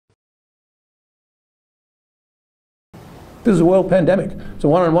This is a world pandemic. It's a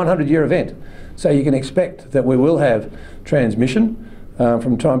 1 in 100 year event. So you can expect that we will have transmission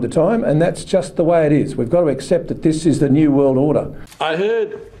from time to time, and that's just the way it is. We've got to accept that this is the new world order. I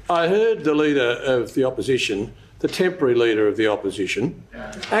heard the leader of the opposition, the temporary leader of the opposition,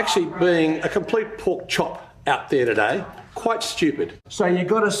 actually being a complete pork chop out there today. Quite stupid. So you've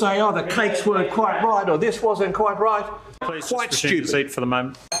got to say, oh, the cakes weren't quite right, or this wasn't quite right. Please quite just proceed seat for the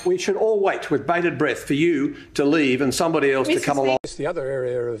moment. We should all wait with bated breath for you to leave and somebody else to come along. The other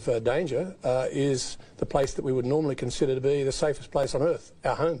area of danger is the place that we would normally consider to be the safest place on earth,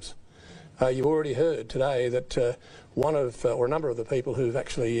 our homes. You've already heard today that one of, or a number of the people who've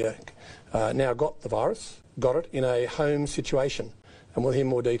actually now got the virus, got it in a home situation. And we'll hear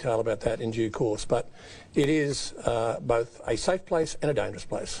more detail about that in due course. But it is both a safe place and a dangerous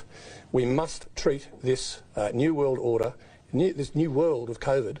place. We must treat this new world order, this new world of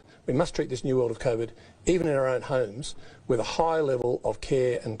COVID, we must treat this new world of COVID, even in our own homes, with a high level of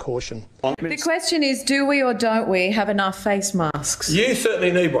care and caution. The question is, do we or don't we have enough face masks? You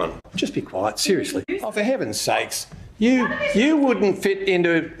certainly need one. Just be quiet, seriously. Oh, for heaven's sakes. You wouldn't fit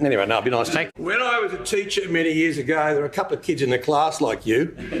into... Anyway, no, it'd be nice to... When I was a teacher many years ago, there were a couple of kids in the class like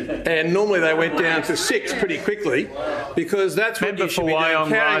you, and normally they went down to 6 pretty quickly, because that's what you should be doing,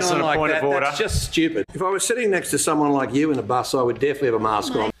 carrying on like that. That's just stupid. If I was sitting next to someone like you in a bus, I would definitely have a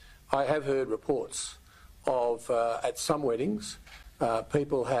mask on. I have heard reports of, at some weddings,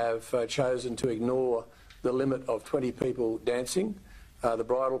 people have chosen to ignore the limit of 20 people dancing, the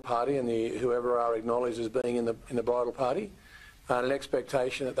bridal party and whoever are acknowledged as being in the bridal party, and an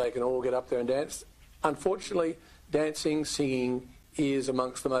expectation that they can all get up there and dance. Unfortunately, dancing, singing is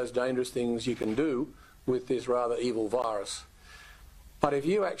amongst the most dangerous things you can do with this rather evil virus. But if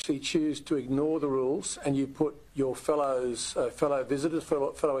you actually choose to ignore the rules and you put your fellow visitors,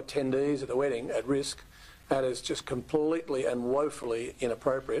 fellow attendees at the wedding at risk, that is just completely and woefully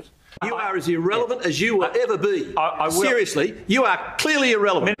inappropriate. You are as irrelevant as you will ever be. Seriously, you are clearly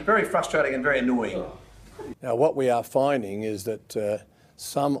irrelevant. Very frustrating and very annoying. Now, what we are finding is that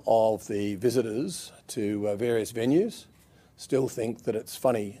some of the visitors to various venues still think that it's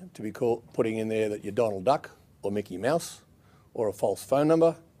funny to be putting in there that you're Donald Duck or Mickey Mouse or a false phone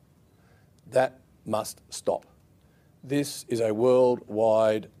number. That must stop. This is a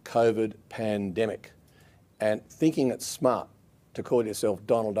worldwide COVID pandemic, and thinking it's smart to call yourself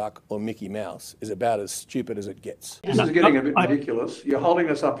Donald Duck or Mickey Mouse is about as stupid as it gets. This is getting a bit ridiculous. You're holding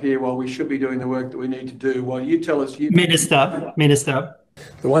us up here while we should be doing the work that we need to do, while you tell us... Minister.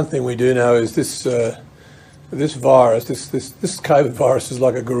 The one thing we do know is this virus, this COVID virus is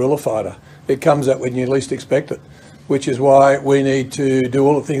like a guerrilla fighter. It comes out when you least expect it, which is why we need to do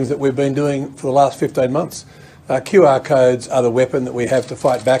all the things that we've been doing for the last 15 months. QR codes are the weapon that we have to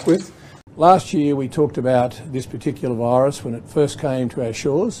fight back with. Last year we talked about this particular virus when it first came to our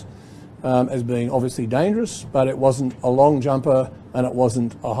shores as being obviously dangerous, but it wasn't a long jumper and it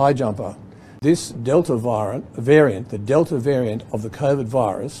wasn't a high jumper. This Delta variant, the Delta variant of the COVID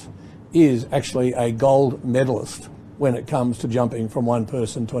virus, is actually a gold medalist when it comes to jumping from one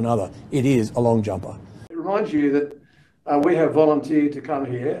person to another. It is a long jumper. It reminds you that we have volunteered to come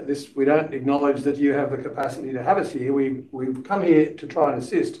here. We don't acknowledge that you have the capacity to have us here. We've come here to try and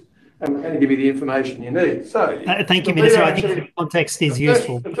assist, and we're going to give you the information you need. So, thank you, Minister. I think the context is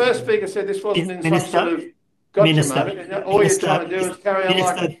useful. The first speaker said this wasn't in some sort of gotcha moment. All you're trying to do is carry on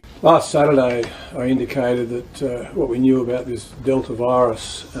like... Last Saturday, I indicated that what we knew about this Delta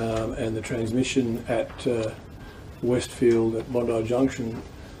virus and the transmission at Westfield at Bondi Junction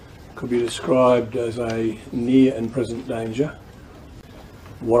could be described as a near and present danger.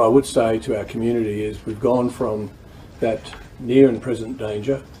 What I would say to our community is we've gone from that near and present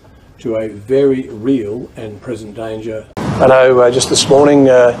danger to a very real and present danger. I know just this morning,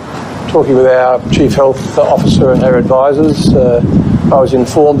 talking with our Chief Health Officer and her advisors, I was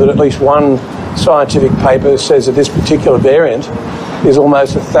informed that at least one scientific paper says that this particular variant is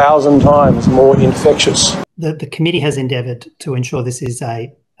almost 1,000 times more infectious. The committee has endeavoured to ensure this is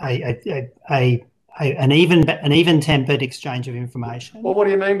an even-tempered exchange of information. Well, what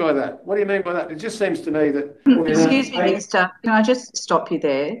do you mean by that? What do you mean by that? It just seems to me that... Excuse me, Minister, can I just stop you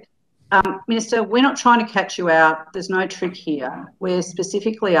there? Minister, we're not trying to catch you out. There's no trick here. We're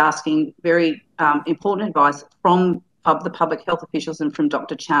specifically asking very important advice from the public health officials and from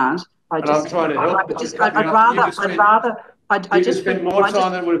Dr. Chant. I'm trying to help. I'd just spend more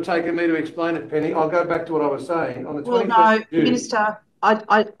time than it would have taken me to explain it, Penny. I'll go back to what I was saying. On the 25th of June, Minister,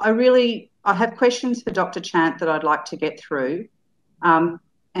 I have questions for Dr. Chant that I'd like to get through, and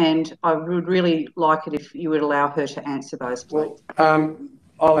I would really like it if you would allow her to answer those, please. Well,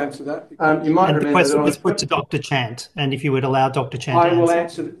 I'll answer that. You might And the remember question that was put to Dr. Chant, and if you would allow Dr. Chant I to will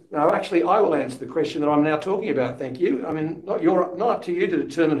answer. answer. No, actually, I will answer the question that I'm now talking about. Thank you. I mean, not up to you to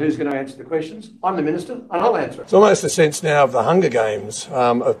determine who's going to answer the questions. I'm the minister, and I'll answer it. It's almost a sense now of the Hunger Games,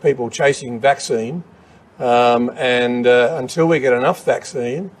 of people chasing vaccine, and until we get enough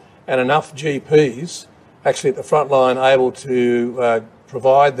vaccine and enough GPs actually at the front line able to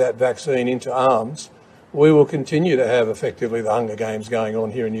provide that vaccine into arms, we will continue to have effectively the Hunger Games going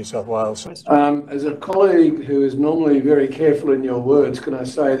on here in New South Wales. As a colleague who is normally very careful in your words, can I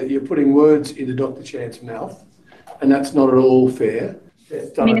say that you're putting words into Dr. Chant's mouth, and that's not at all fair.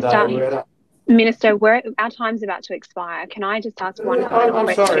 Minister, our time's about to expire. Can I just ask one final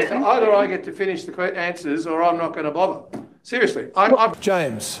question? I'm sorry. Either I get to finish the answers or I'm not going to bother. Seriously.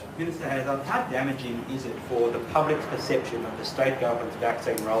 James. Minister Hazzard, how damaging is it for the public's perception of the state government's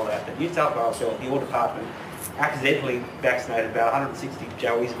vaccine rollout that New South Wales Health, your department, accidentally vaccinated about 160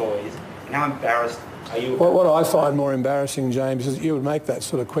 Joey's boys, and how embarrassed are you? Well, what I find more embarrassing, James, is that you would make that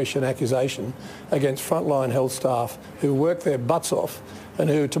sort of question accusation against frontline health staff who work their butts off and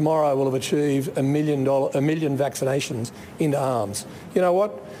who tomorrow will have achieved a million vaccinations into arms. You know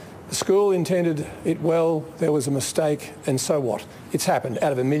what? The school intended it well, there was a mistake, and so what? It's happened.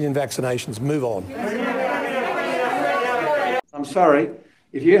 Out of 1 million vaccinations, move on. I'm sorry,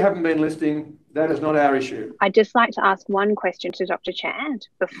 if you haven't been listening, that is not our issue. I'd just like to ask one question to Dr. Chant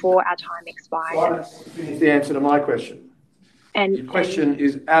before our time expires. Why don't you finish the answer to my question? And your question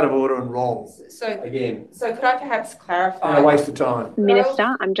is out of order and wrong. So could I perhaps clarify? A waste of time.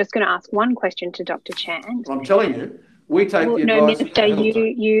 Minister, I'm just going to ask one question to Dr. Chant. I'm telling you, we take the advice. No, Minister,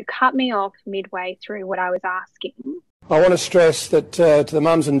 you cut me off midway through what I was asking. I want to stress that to the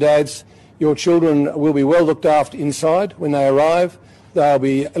mums and dads, your children will be well looked after inside when they arrive. They'll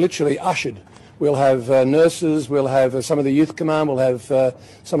be literally ushered. We'll have nurses, we'll have some of the youth command, we'll have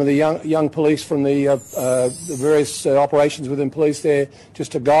some of the young police from the various operations within police there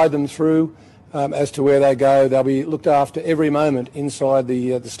just to guide them through as to where they go. They'll be looked after every moment inside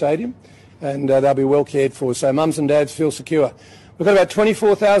the stadium, and they'll be well cared for. So mums and dads feel secure. We've got about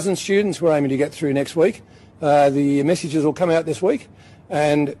 24,000 students we're aiming to get through next week. The messages will come out this week,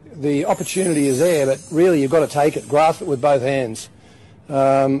 and the opportunity is there, but really you've got to take it, grasp it with both hands.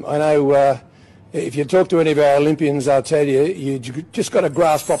 I know if you talk to any of our Olympians, I'll tell you, you just got to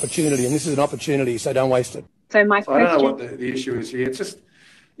grasp opportunity, and this is an opportunity, so don't waste it. So my question... I don't know what the issue is here. It's just,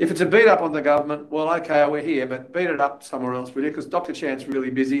 if it's a beat up on the government, well, okay, we're here, but beat it up somewhere else, will you? Because Dr. Chant's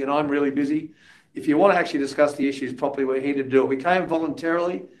really busy and I'm really busy. If you want to actually discuss the issues properly, we're here to do it. We came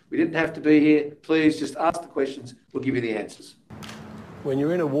voluntarily. We didn't have to be here. Please just ask the questions. We'll give you the answers. When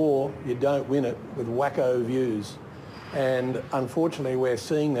you're in a war, you don't win it with wacko views. And unfortunately, we're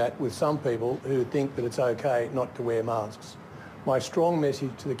seeing that with some people who think that it's okay not to wear masks. My strong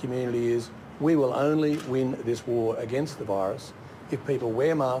message to the community is we will only win this war against the virus if people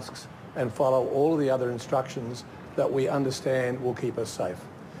wear masks and follow all of the other instructions that we understand will keep us safe.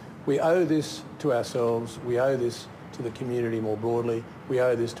 We owe this to ourselves. We owe this to the community more broadly. We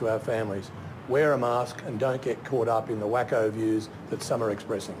owe this to our families. Wear a mask and don't get caught up in the wacko views that some are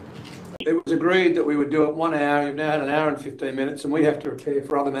expressing. It was agreed that we would do it 1 hour. You've now had 1 hour and 15 minutes, and we have to prepare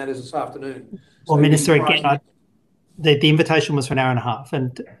for other matters this afternoon. Well, Minister, again, the invitation was for 1.5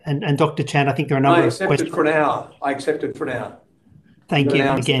 hours, and Dr. Chant, I think there are a number of questions. For an hour. I accepted for an hour. Thank you.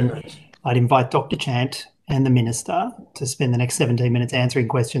 Again, I'd invite Dr. Chant and the Minister to spend the next 17 minutes answering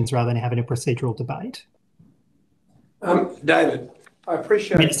questions rather than having a procedural debate. David, I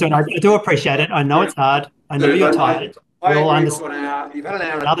appreciate... Minister, and I do appreciate it. I know it's hard. I know you're tired. I agree for an hour. You've had 1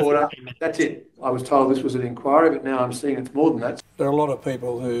 hour and a quarter. That's it. I was told this was an inquiry, but now I'm seeing it's more than that. There are a lot of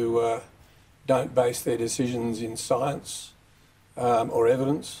people who don't base their decisions in science or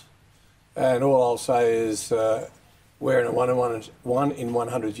evidence. And all I'll say is we're in a 1 in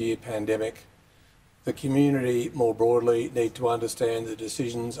 100 year pandemic. The community more broadly need to understand the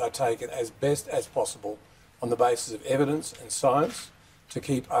decisions are taken as best as possible on the basis of evidence and science to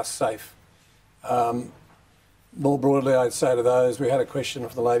keep us safe. More broadly, I'd say to those, we had a question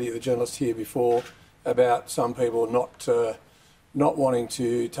from the lady, the journalist here before, about some people not wanting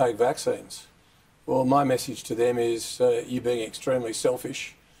to take vaccines. Well, my message to them is you being extremely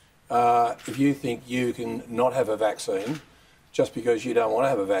selfish. If you think you can not have a vaccine just because you don't want to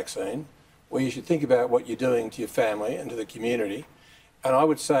have a vaccine, well, you should think about what you're doing to your family and to the community. And I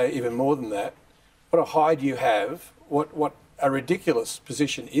would say even more than that, what a hide you have, what a ridiculous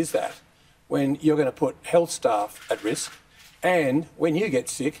position is that when you're going to put health staff at risk, and when you get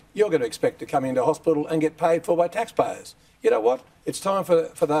sick, you're going to expect to come into hospital and get paid for by taxpayers. you know what? It's time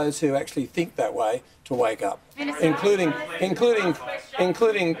for those who actually think that way to wake up, including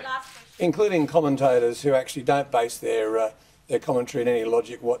commentators who actually don't base their commentary in any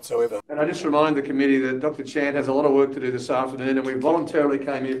logic whatsoever. And I just remind the committee that Dr. Chant has a lot of work to do this afternoon, and we voluntarily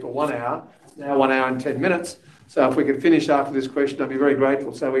came here for 1 hour, now 1 hour and 10 minutes. So if we could finish after this question, I'd be very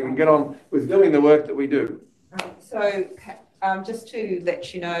grateful, so we can get on with doing the work that we do. So just to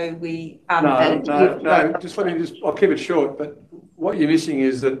let you know, we... No, just let me I'll keep it short, but what you're missing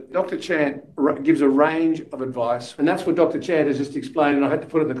is that Dr. Chant gives a range of advice, and that's what Dr. Chant has just explained, and I had to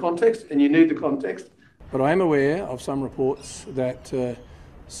put it in the context, and you need the context. But I am aware of some reports that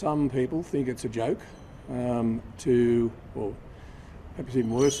some people think it's a joke well, perhaps even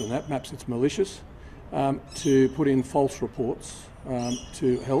worse than that, perhaps it's malicious, to put in false reports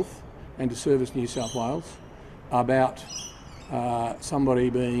to Health and to Service New South Wales about somebody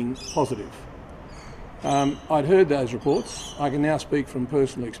being positive. I'd heard those reports. I can now speak from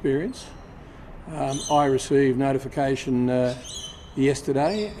personal experience. I received notification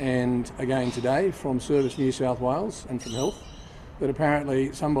yesterday and again today from Service New South Wales and from Health that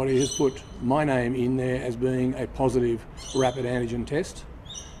apparently somebody has put my name in there as being a positive rapid antigen test.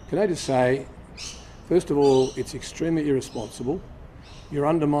 Can I just say, first of all, it's extremely irresponsible. You're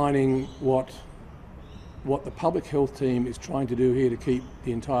undermining what the public health team is trying to do here to keep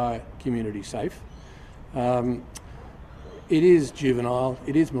the entire community safe. It is juvenile,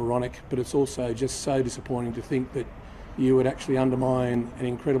 it is moronic, but it's also just so disappointing to think that you would actually undermine an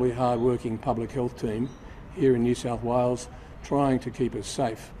incredibly hard-working public health team here in New South Wales trying to keep us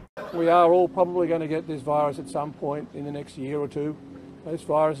safe. We are all probably going to get this virus at some point in the next year or two. Those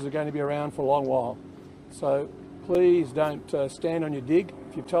viruses are going to be around for a long while. So please don't stand on your dig.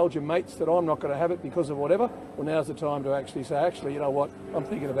 If you've told your mates that I'm not going to have it because of whatever, well, now's the time to actually say, actually, you know what, I'm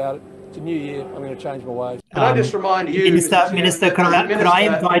thinking about it. It's a new year, I'm going to change my ways. Can I just remind you, Minister, could I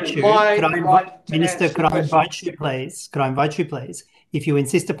invite you? Minister, could I invite you, please? Could I invite you, please? If you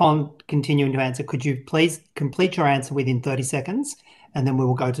insist upon continuing to answer, could you please complete your answer within 30 seconds, and then we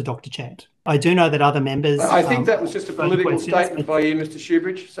will go to Dr. Chant. I do know that other members... I think that was just a political statement by you, Mr.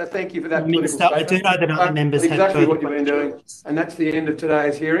 Shoebridge, so thank you for that political statement. I do know that other members have... Exactly what you've been doing, and that's the end of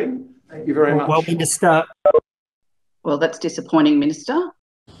today's hearing. Thank you very much. Well, Minister... Well, that's disappointing, Minister.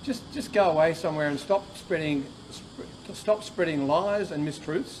 Just go away somewhere and stop spreading lies and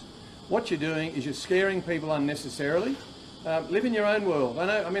mistruths. What you're doing is you're scaring people unnecessarily. Live in your own world.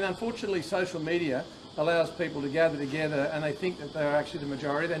 I mean, unfortunately, social media allows people to gather together and they think that they're actually the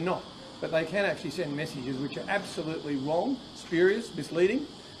majority. They're not. But they can actually send messages which are absolutely wrong, spurious, misleading,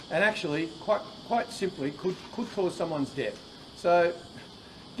 and actually, quite simply, could cause someone's death. So,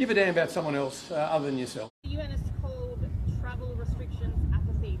 give a damn about someone else other than yourself. The UN has called travel restrictions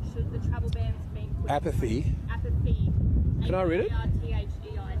apathy. Should the travel bans be put Apathy? Apathy. Can I read it?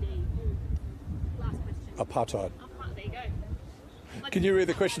 A-P-A-T-H-E-I-D. Last question. Apartheid. There you go. Can you read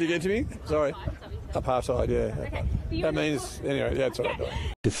the question again to me? Sorry. Apartheid, yeah. Okay. That means, anyway, yeah, it's all right.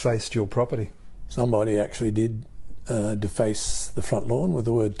 Defaced your property. Somebody actually did deface the front lawn with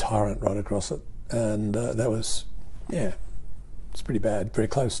the word tyrant right across it. And that was, yeah, it's pretty bad, very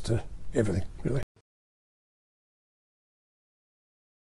close to everything, really.